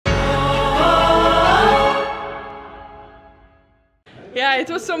Yeah, it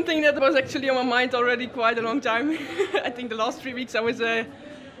was something that was actually on my mind already quite a long time. I think the last 3 weeks I was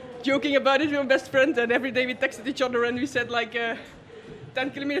joking about it with my best friend, and every day we texted each other and we said like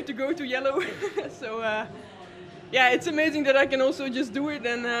 10 kilometers to go to yellow. So yeah, it's amazing that I can also just do it.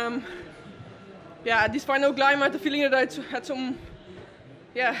 And yeah, this final climb I had the feeling that I had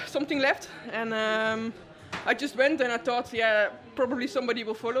something left, and I just went and I thought, yeah, probably somebody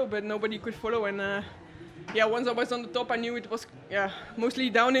will follow, but nobody could follow. And yeah, once I was on the top, I knew it was mostly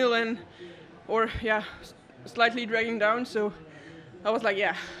downhill or slightly dragging down. So I was like,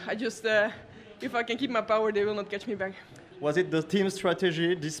 yeah, I just if I can keep my power, they will not catch me back. Was it the team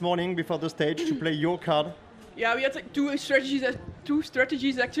strategy this morning before the stage to play your card? Yeah, we had like two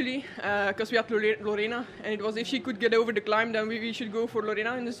strategies actually, because we had Lorena, and it was if she could get over the climb, then we should go for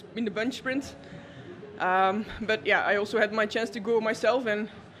Lorena in the bunch sprint. But yeah, I also had my chance to go myself, and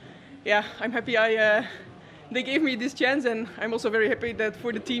yeah, I'm happy they gave me this chance, and I'm also very happy that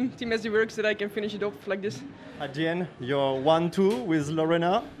for the Team SD Worx that I can finish it off like this. At the end, you're 1-2 with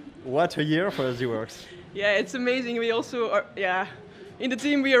Lorena. What a year for SD Worx. Yeah, it's amazing. We also are, in the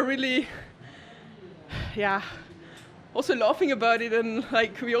team we are really, also laughing about it, and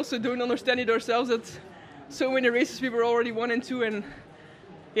like we also don't understand it ourselves that so many races we were already 1 and 2, and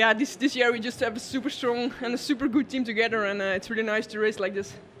yeah, this year we just have a super strong and a super good team together, and it's really nice to race like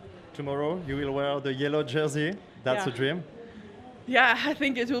this. Tomorrow you will wear the yellow jersey. That's a dream. Yeah, I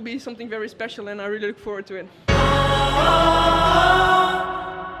think it will be something very special, and I really look forward to it.